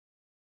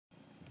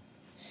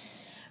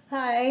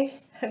Hi,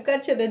 I've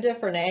got you at a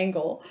different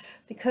angle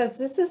because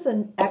this is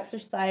an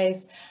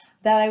exercise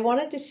that I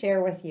wanted to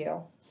share with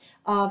you.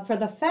 For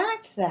the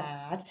fact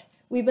that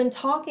we've been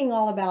talking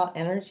all about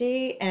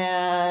energy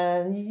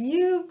and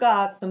you've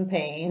got some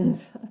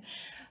pains.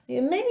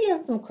 Maybe you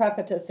have some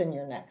crepitus in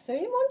your neck. So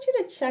I want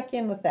you to check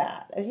in with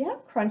that. If you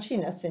have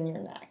crunchiness in your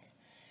neck,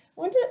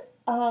 I want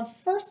to,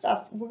 first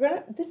off,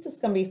 this is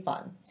going to be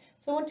fun.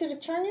 So I want you to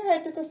turn your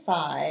head to the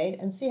side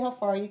and see how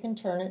far you can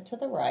turn it to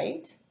the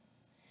right.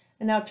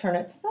 And now turn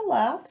it to the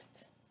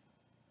left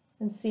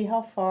and see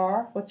how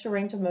far, what's your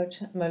range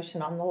of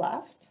motion on the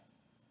left.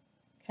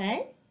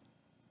 Okay?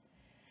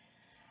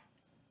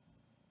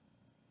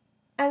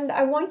 And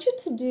I want you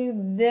to do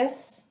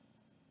this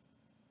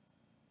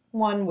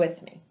one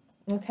with me.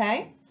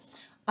 Okay?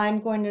 I'm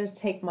going to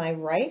take my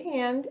right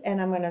hand and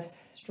I'm going to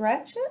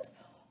stretch it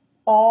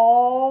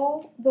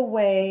all the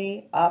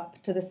way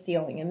up to the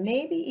ceiling and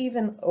maybe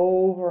even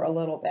over a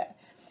little bit.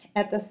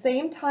 At the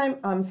same time,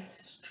 I'm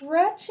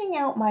stretching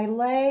out my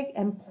leg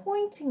and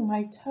pointing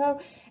my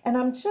toe, and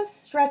I'm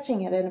just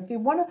stretching it. And if you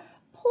want to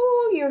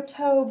pull your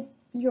toe,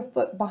 your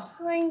foot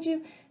behind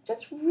you,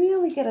 just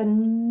really get a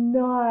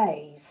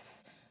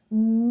nice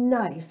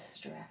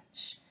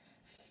stretch.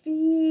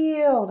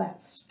 Feel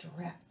that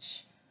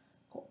stretch.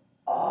 Go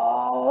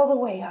all the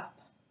way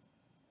up.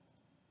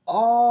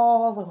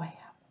 All the way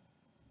up.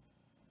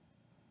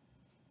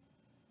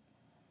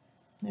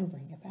 And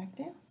bring it back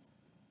down.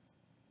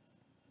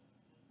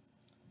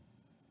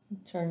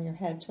 Turn your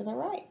head to the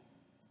right.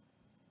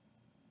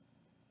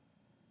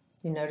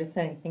 You notice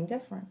anything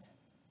different?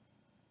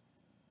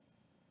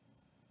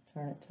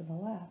 Turn it to the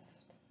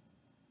left.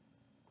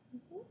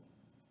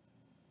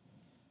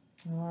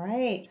 All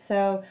right,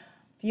 so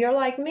if you're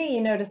like me,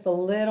 you notice a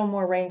little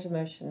more range of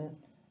motion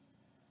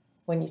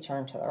when you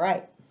turn to the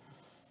right.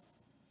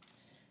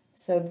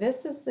 So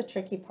this is the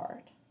tricky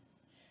part.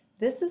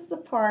 This is the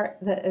part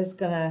that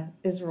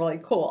is really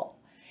cool.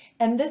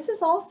 And this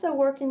is also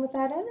working with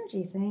that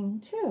energy thing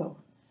too.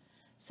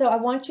 So I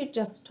want you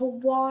just to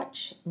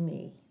watch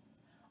me.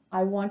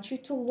 I want you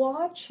to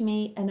watch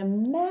me and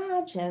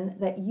imagine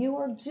that you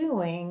are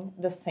doing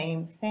the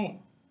same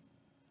thing.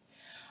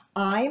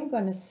 I am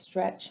going to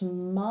stretch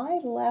my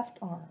left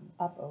arm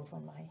up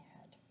over my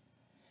head.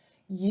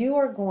 You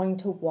are going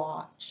to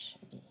watch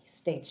me.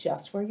 Stay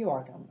just where you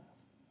are, don't move.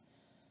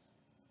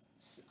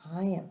 So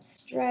I am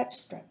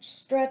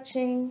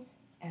stretching,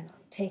 and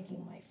I'm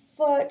taking my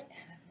foot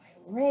and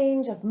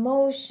range of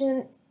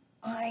motion.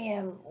 I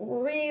am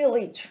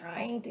really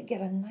trying to get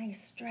a nice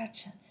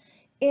stretch.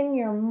 In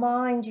your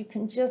mind, you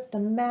can just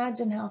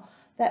imagine how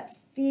that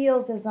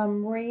feels as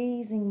I'm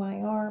raising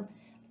my arm,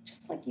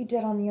 just like you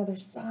did on the other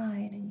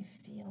side, and you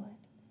feel it.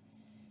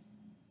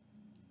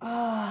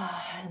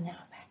 And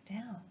now back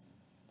down.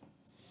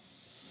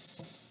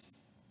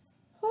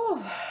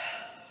 Whew.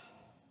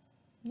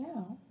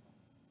 Now,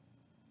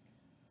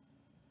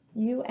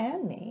 you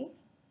and me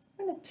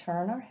are going to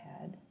turn our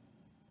head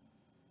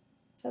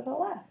to the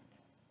left.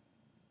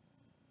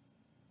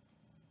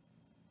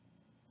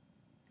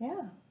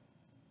 Yeah.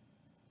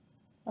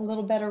 A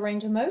little better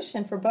range of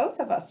motion for both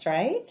of us,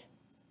 right?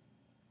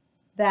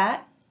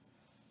 That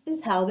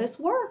is how this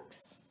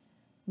works.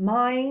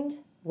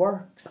 Mind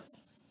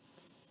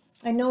works.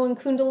 I know in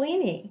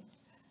Kundalini,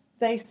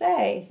 they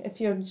say if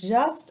you're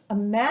just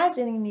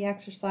imagining the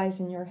exercise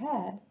in your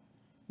head,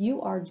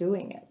 you are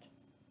doing it.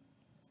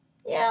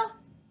 Yeah,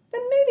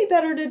 then maybe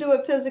better to do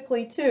it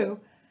physically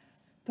too.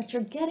 But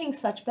you're getting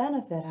such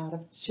benefit out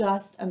of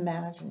just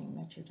imagining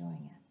that you're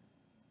doing it.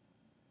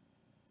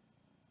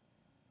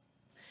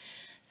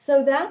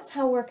 So that's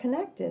how we're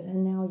connected.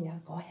 And now, yeah,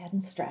 go ahead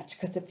and stretch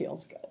because it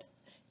feels good.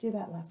 Do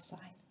that left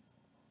side.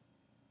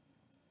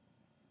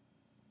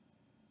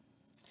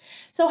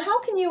 So how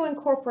can you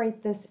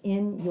incorporate this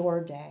in your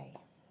day?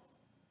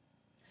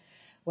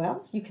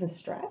 Well, you can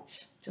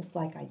stretch just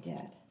like I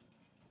did.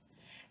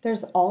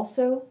 There's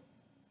also,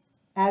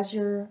 as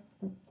you're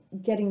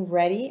getting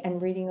ready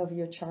and reading over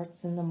your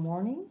charts in the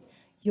morning,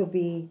 you'll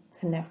be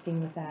connecting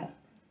with that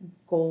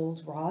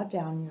gold rod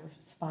down your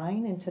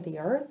spine into the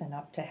earth and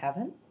up to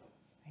heaven,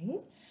 right?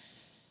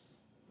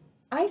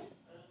 I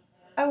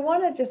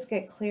want to just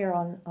get clear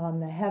on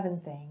the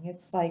heaven thing.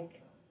 It's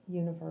like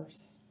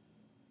universe,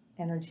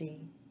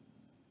 energy,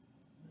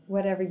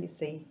 whatever you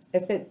see.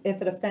 If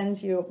it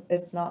offends you,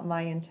 it's not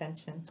my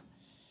intention.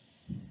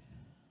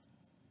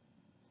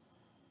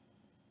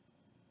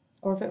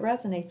 Or if it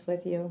resonates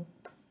with you,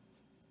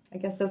 I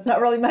guess that's not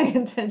really my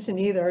intention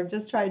either. I'm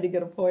just trying to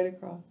get a point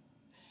across.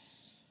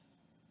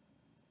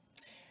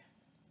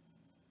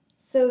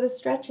 So the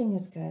stretching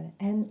is good.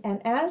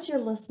 And as you're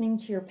listening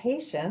to your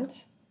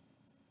patient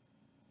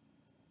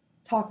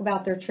talk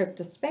about their trip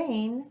to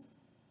Spain,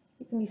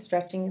 you can be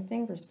stretching your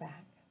fingers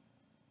back.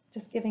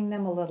 Just giving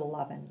them a little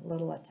loving, a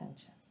little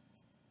attention.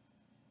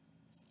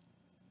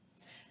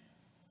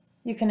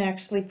 You can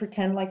actually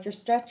pretend like you're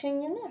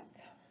stretching your neck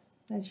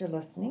as you're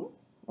listening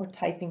or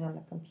typing on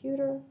the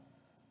computer.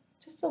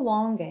 Just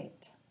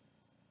elongate.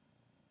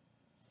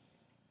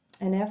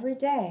 And every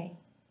day,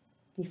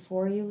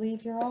 before you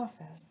leave your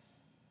office,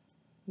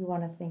 you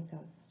want to think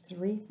of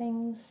 3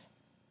 things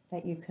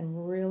that you can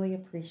really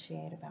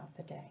appreciate about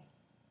the day.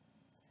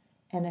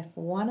 And if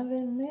one of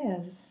them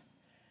is,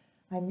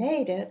 I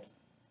made it,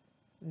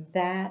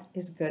 that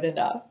is good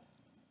enough.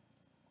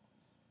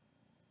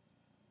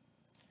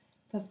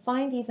 But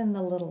find even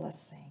the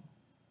littlest thing.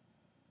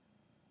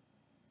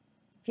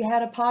 If you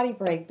had a potty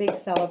break, big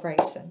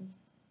celebration.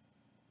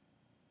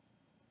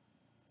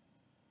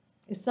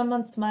 If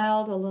someone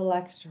smiled a little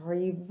extra, or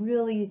you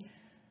really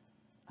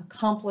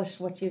accomplished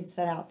what you'd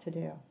set out to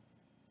do,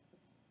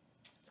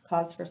 it's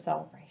cause for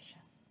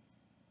celebration.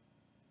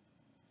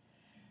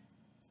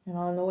 And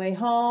on the way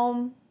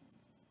home,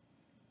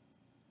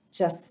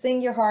 just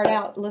sing your heart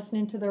out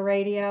listening to the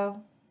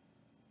radio.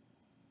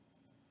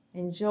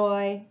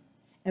 Enjoy,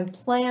 and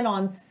plan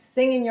on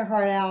singing your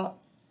heart out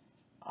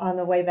on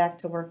the way back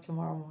to work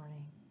tomorrow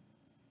morning.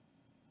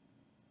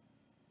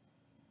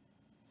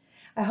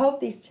 I hope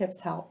these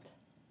tips helped.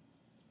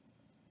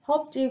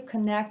 Helped you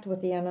connect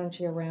with the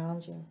energy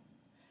around you.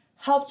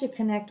 Helped you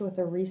connect with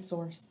a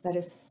resource that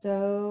is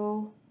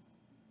so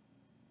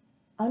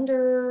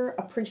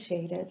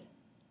underappreciated.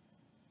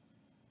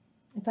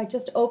 If I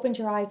just opened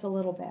your eyes a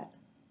little bit,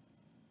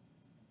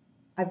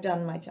 I've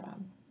done my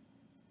job.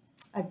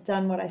 I've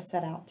done what I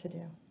set out to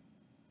do.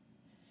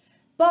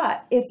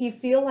 But if you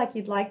feel like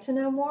you'd like to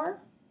know more,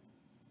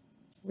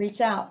 reach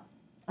out.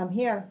 I'm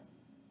here.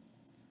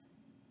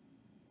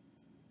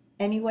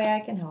 Any way I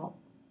can help.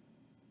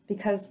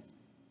 Because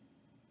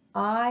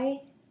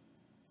I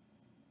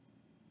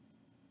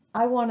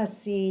want to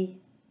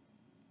see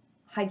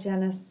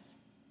hygienists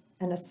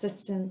and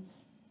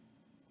assistants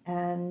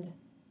and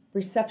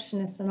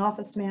receptionists and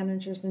office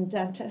managers and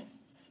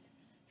dentists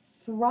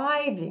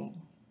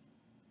thriving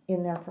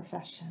in their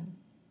profession,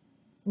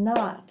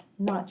 not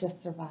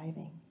just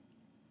surviving.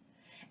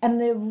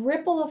 And the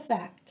ripple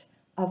effect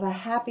of a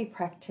happy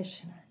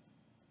practitioner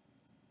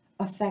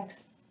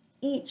affects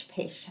each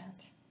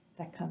patient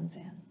that comes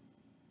in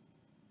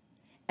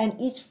and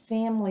each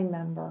family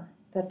member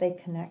that they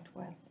connect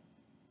with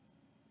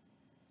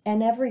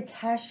and every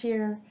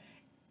cashier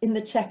in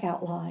the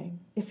checkout line.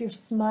 If you're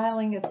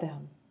smiling at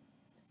them,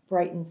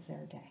 brightens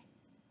their day.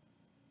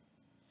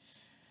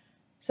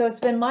 So it's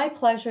been my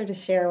pleasure to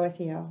share with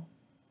you.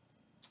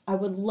 I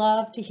would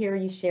love to hear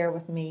you share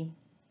with me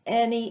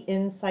any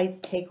insights,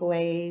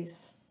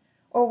 takeaways,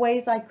 or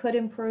ways I could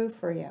improve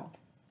for you.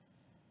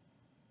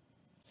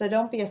 So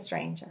don't be a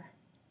stranger.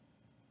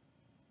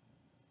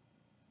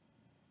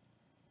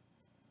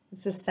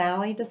 This is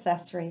Sally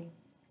DeCesare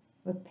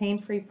with Pain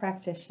Free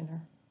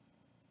Practitioner.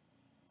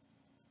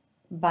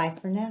 Bye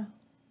for now.